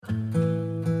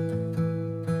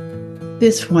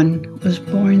This one was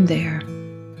born there.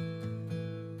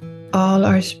 All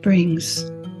our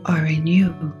springs are in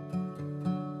you.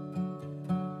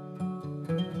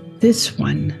 This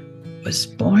one was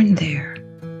born there.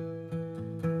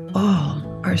 All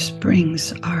our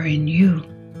springs are in you.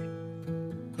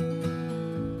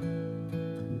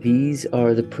 These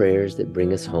are the prayers that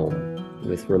bring us home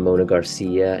with Ramona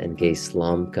Garcia and Gay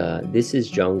Slomka. This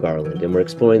is John Garland, and we're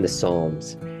exploring the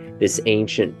Psalms, this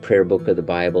ancient prayer book of the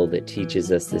Bible that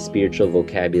teaches us the spiritual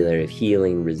vocabulary of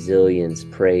healing, resilience,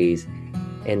 praise,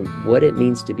 and what it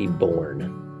means to be born.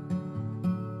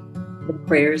 The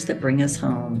prayers that bring us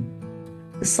home.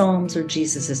 The Psalms are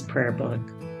Jesus's prayer book,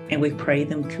 and we pray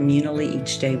them communally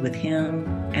each day with him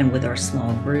and with our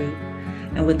small group,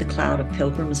 and with the cloud of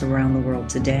pilgrims around the world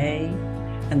today,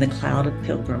 and the cloud of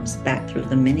pilgrims back through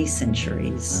the many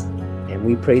centuries. And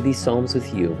we pray these Psalms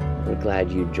with you. We're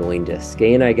glad you joined us.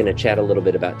 Gay and I are going to chat a little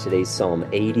bit about today's Psalm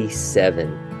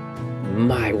 87.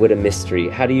 My, what a mystery.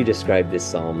 How do you describe this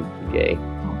Psalm, Gay?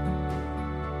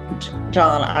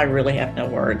 John, I really have no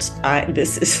words.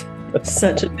 This is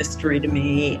such a mystery to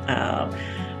me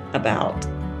about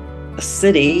a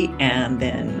city and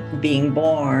then being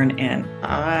born, and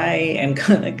I am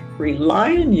going to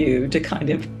rely on you to kind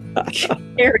of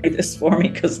carry this for me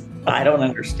because I don't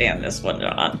understand this one,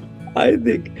 John. I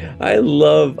think I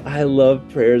love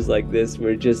prayers like this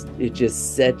where it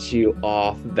just sets you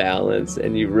off balance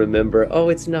and you remember, oh,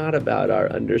 it's not about our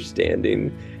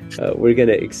understanding. We're going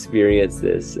to experience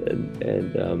this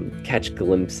and catch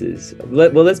glimpses.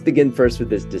 Let's begin first with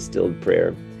this distilled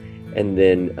prayer, and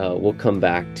then we'll come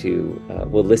back to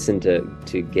we'll listen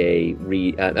to Gay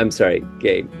read. I'm sorry,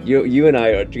 Gay. You and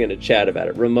I are going to chat about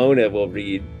it. Ramona will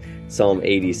read Psalm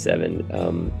 87,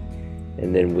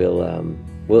 and then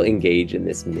we'll engage in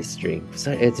this mystery.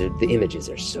 The images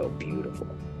are so beautiful.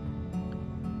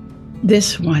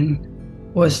 This one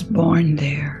was born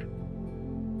there.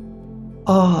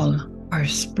 All our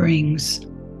springs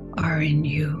are in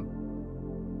you.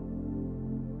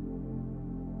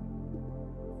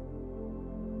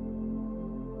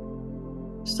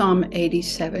 Psalm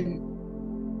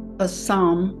 87, a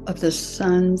psalm of the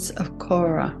sons of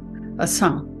Korah, a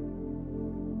psalm.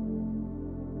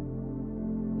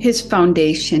 His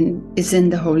foundation is in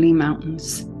the holy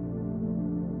mountains.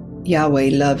 Yahweh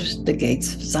loves the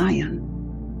gates of Zion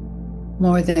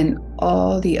more than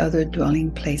all the other dwelling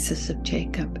places of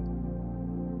Jacob.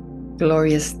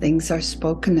 Glorious things are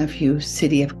spoken of you,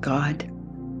 city of God,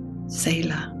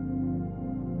 Selah.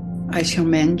 I shall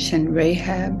mention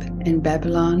Rahab and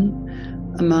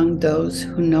Babylon among those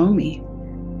who know me.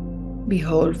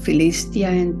 Behold, Philistia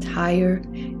and Tyre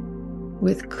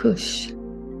with Cush.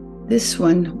 This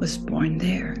one was born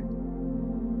there.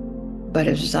 But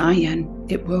of Zion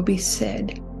it will be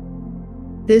said,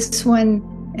 this one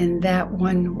and that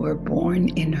one were born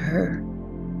in her,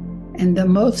 and the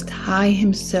Most High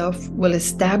himself will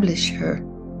establish her.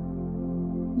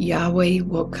 Yahweh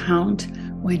will count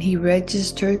when he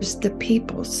registers the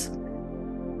peoples.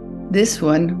 This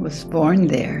one was born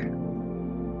there,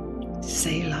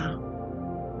 Selah.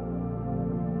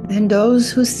 Then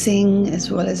those who sing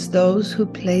as well as those who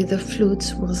play the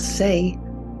flutes will say,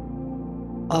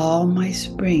 all my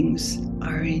springs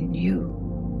are in you.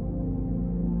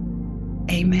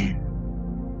 Amen.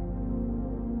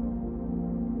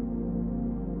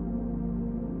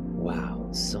 Wow,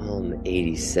 Psalm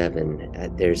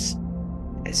 87. There's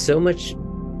so much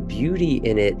beauty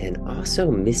in it and also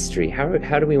mystery. How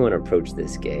do we want to approach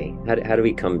this, Gay? How do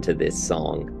we come to this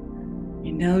song?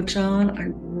 You know, John, I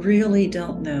really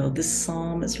don't know. This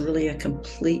psalm is really a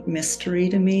complete mystery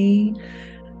to me,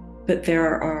 but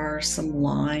there are some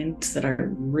lines that I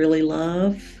really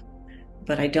love,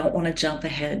 but I don't want to jump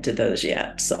ahead to those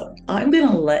yet. So I'm going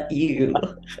to let you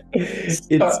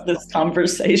start this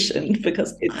conversation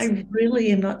because I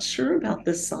really am not sure about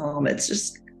this psalm.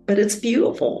 But it's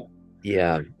beautiful.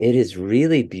 Yeah, it is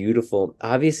really beautiful.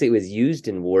 Obviously, it was used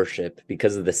in worship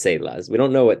because of the Selahs. We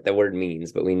don't know what the word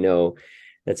means, but we know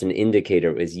that's an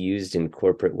indicator it was used in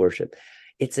corporate worship.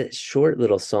 It's a short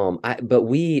little psalm, but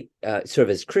we sort of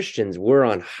as Christians, we're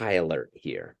on high alert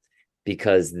here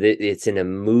because it's in a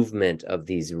movement of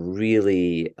these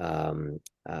really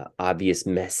obvious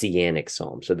messianic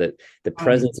psalms. So that the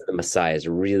presence of the Messiah is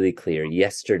really clear.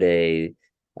 Yesterday,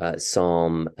 in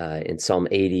Psalm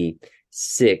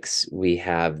 86, we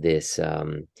have this,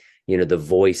 the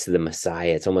voice of the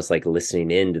Messiah. It's almost like listening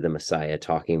in to the Messiah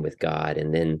talking with God.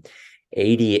 And then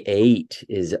 88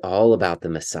 is all about the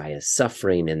Messiah's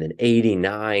suffering. And then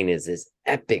 89 is this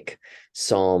epic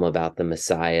psalm about the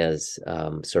Messiah's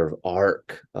sort of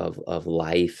arc of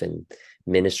life and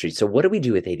ministry. So what do we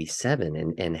do with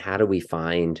 87, and how do we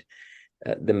find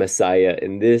the Messiah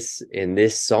in this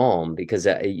psalm? Because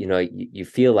you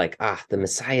feel like the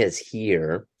Messiah is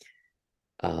here,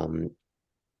 and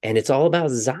it's all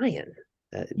about Zion.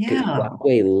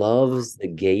 Yahweh loves the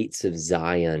gates of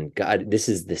Zion. God, this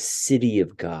is the city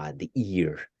of God. The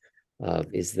Ir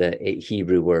is the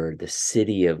Hebrew word, the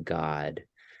city of God.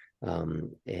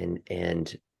 And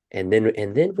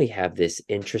then we have this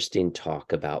interesting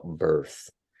talk about birth.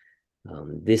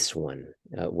 This one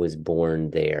was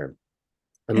born there.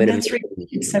 And that's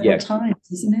repeated several times,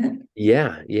 isn't it?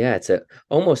 Yeah, it's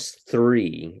almost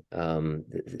three times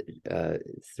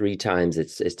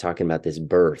it's talking about this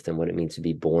birth and what it means to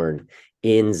be born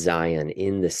in Zion,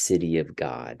 in the city of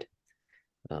God.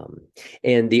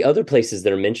 And the other places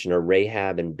that are mentioned are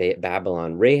Rahab and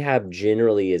Babylon. Rahab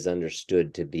generally is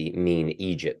understood to mean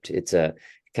Egypt. It's a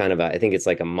kind of I think it's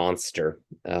like a monster.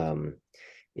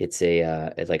 It's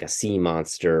like a sea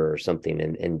monster or something,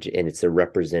 and it's a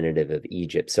representative of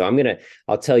Egypt. So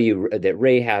I'll tell you that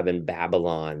Rahab and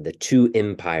Babylon, the two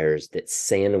empires that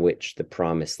sandwich the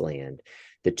promised land,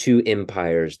 the two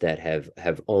empires that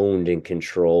have owned and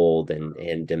controlled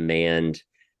and demand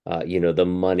the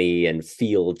money and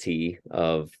fealty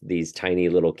of these tiny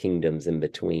little kingdoms in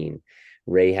between,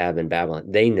 Rahab and Babylon,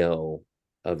 they know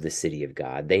of the city of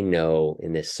God. They know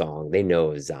in this song, they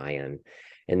know of Zion.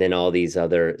 And then all these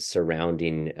other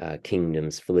surrounding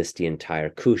kingdoms, Philistine,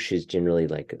 Tyre, Cush is generally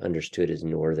like understood as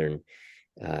northern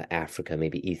Africa,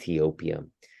 maybe Ethiopia.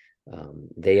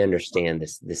 They understand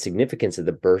the significance of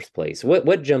the birthplace.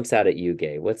 What jumps out at you,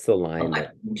 Gay? What's the line?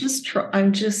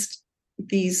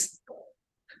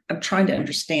 I'm trying to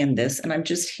understand this, and I'm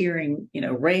just hearing,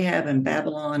 Rahab and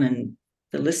Babylon and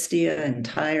Philistia and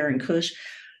Tyre and Cush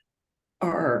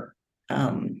are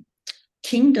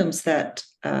kingdoms that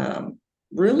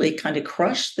really kind of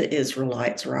crushed the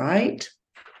Israelites, right?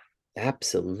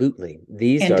 Absolutely.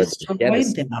 These and are destroyed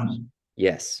them.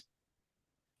 Yes.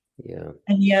 Yeah.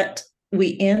 And yet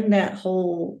we end that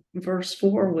whole verse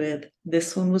 4 with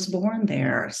this one was born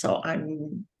there. So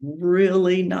I'm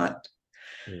really not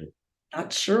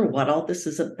sure what all this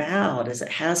is about. As it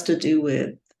has to do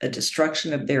with a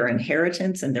destruction of their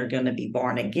inheritance and they're going to be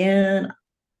born again.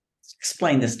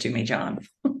 Explain this to me, John.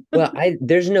 Well,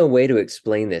 there's no way to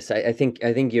explain this. I think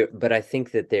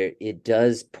that it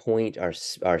does point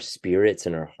our spirits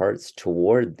and our hearts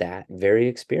toward that very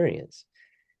experience.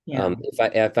 Yeah.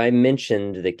 If I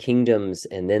mentioned the kingdoms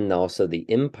and then also the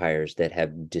empires that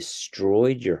have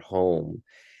destroyed your home,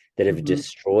 that have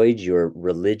destroyed your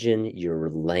religion, your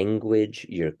language,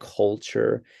 your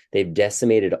culture, they've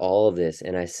decimated all of this,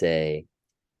 and I say,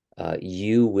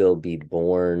 you will be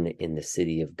born in the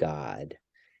city of God.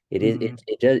 It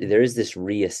does. There is this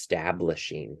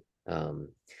reestablishing,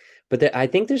 but I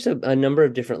think there's a number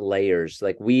of different layers.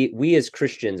 Like we as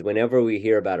Christians, whenever we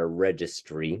hear about a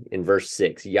registry in verse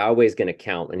 6, Yahweh is going to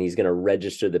count and he's going to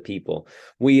register the people.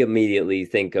 We immediately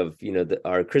think of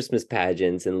our Christmas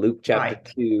pageants in Luke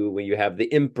chapter 2, where you have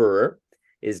the emperor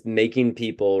is making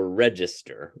people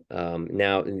register.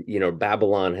 Now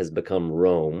Babylon has become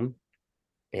Rome,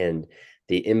 and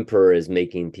the emperor is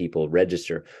making people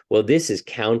register. Well, this is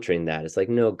countering that. It's like,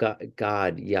 no,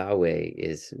 God, Yahweh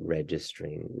is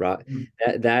registering.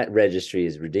 That registry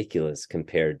is ridiculous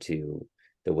compared to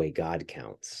the way God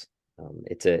counts.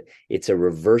 It's a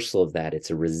reversal of that.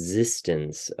 It's a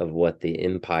resistance of what the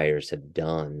empires have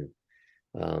done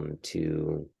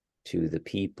to the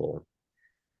people.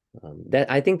 That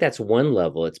I think that's one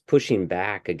level. It's pushing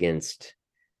back against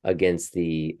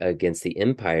the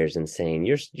empires and saying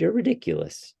you're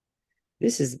ridiculous.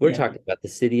 We're talking about the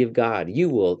city of God. You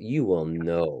will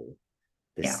know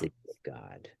the city of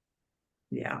God.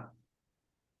 Yeah.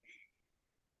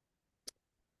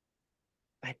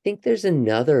 I think there's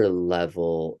another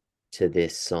level to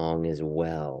this song as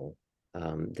well.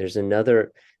 There's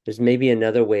maybe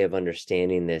another way of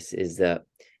understanding this is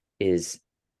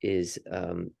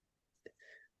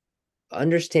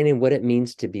understanding what it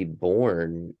means to be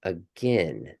born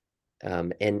again.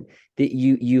 And that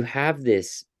you have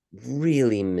this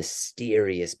really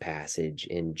mysterious passage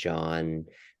in John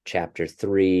chapter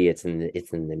 3. It's in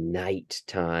the night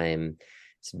time.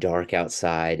 It's dark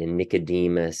outside, and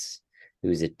Nicodemus,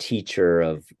 who's a teacher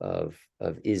of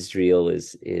Israel,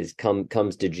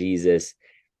 comes to Jesus,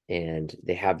 and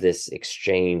they have this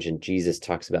exchange, and Jesus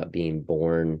talks about being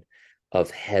born of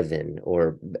heaven,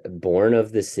 or born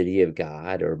of the city of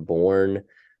God, or born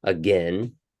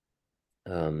again.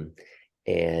 And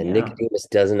Nicodemus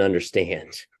doesn't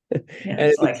understand Yeah, And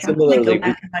it's like, how can I go similarly,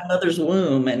 back in my mother's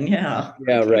womb? And yeah,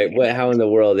 yeah, I can't right. do What, how in the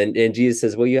world? And Jesus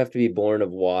says, well, you have to be born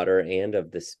of water and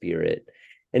of the Spirit.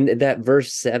 And that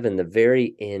verse 7, the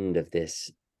very end of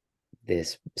this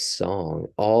song,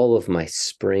 all of my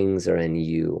springs are in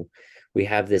you. We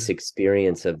have this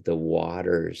experience of the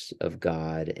waters of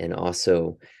God, and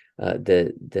also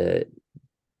the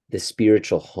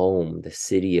spiritual home, the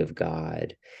city of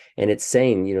God. And it's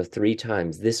saying, 3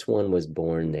 times, this one was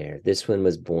born there, this one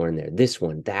was born there, this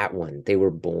one, that one, they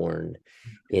were born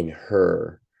in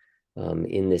her,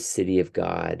 in the city of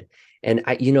God. And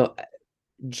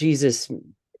Jesus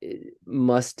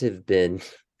must have been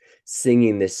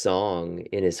singing this song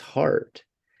in his heart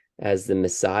as the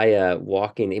Messiah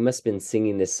walking. He must have been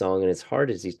singing this song in his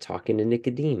heart as he's talking to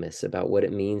Nicodemus about what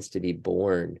it means to be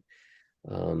born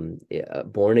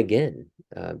again.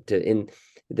 In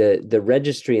the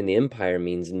registry in the empire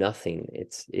means nothing.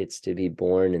 It's to be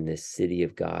born in this city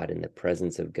of God, in the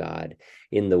presence of God,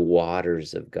 in the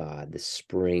waters of God, the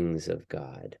springs of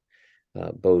God,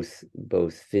 both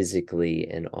physically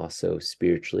and also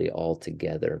spiritually all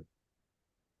together.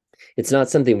 It's not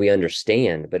something we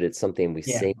understand, but it's something we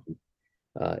sing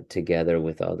together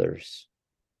with others.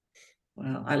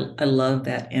 Well, I love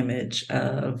that image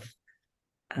of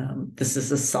this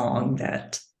is a song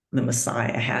that the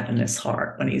Messiah had in his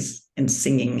heart when he's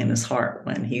singing in his heart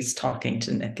when he's talking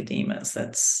to Nicodemus.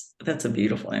 That's a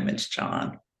beautiful image,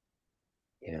 John.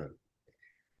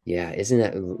 Yeah, isn't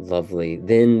that lovely?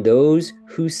 Then those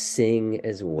who sing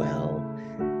as well,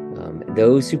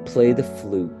 those who play the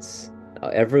flutes,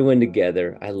 everyone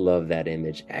together. I love that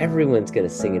image. Everyone's going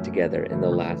to sing it together in the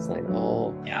last line.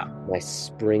 All my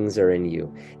springs are in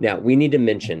you. Now, we need to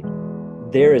mention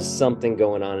there is something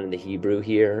going on in the Hebrew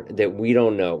here that we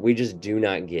don't know. We just do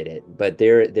not get it. But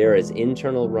there is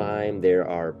internal rhyme. There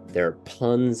are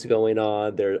puns going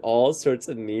on. There are all sorts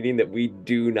of meaning that we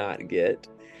do not get.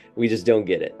 We just don't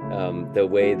get it. The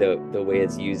way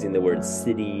it's using the word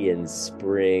city and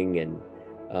spring, and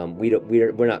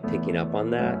we're not picking up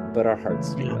on that, but our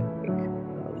hearts do. I think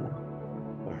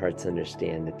our hearts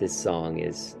understand that this song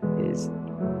is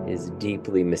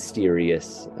deeply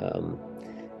mysterious.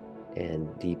 And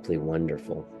deeply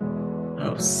wonderful.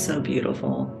 Oh, so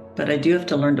beautiful. But I do have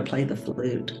to learn to play the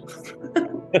flute. I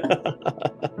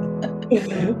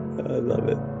love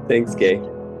it. Thanks, Kay.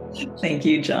 Thank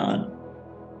you, John.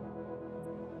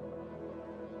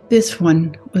 This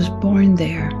one was born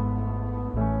there.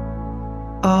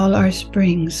 All our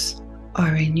springs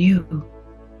are in you.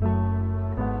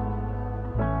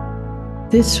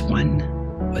 This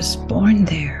one was born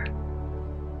there.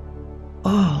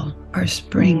 All our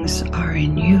springs are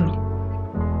in you.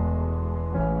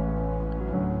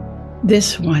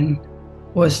 This one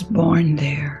was born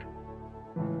there.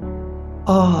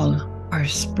 All our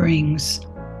springs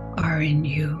are in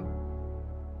you.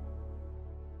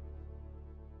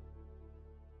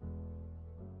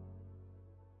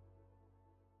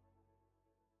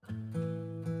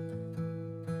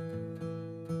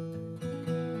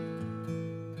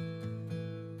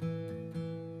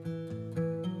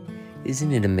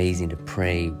 Isn't it amazing to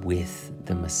pray with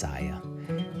the Messiah?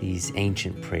 These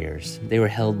ancient prayers, they were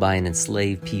held by an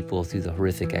enslaved people through the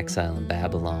horrific exile in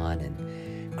Babylon,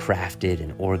 and crafted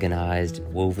and organized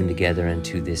and woven together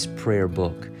into this prayer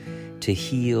book to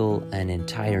heal an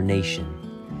entire nation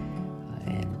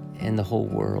and the whole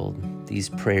world. These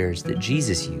prayers that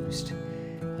Jesus used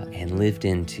and lived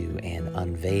into and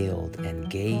unveiled and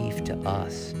gave to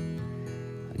us,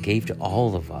 gave to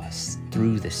all of us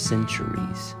through the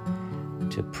centuries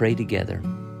to pray together.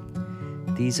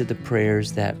 These are the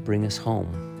prayers that bring us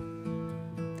home.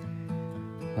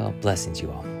 Well, blessings, you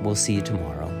all. We'll see you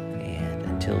tomorrow. And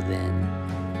until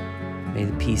then, may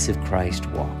the peace of Christ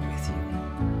walk with you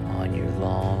on your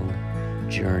long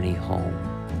journey home.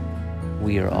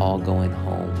 We are all going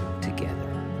home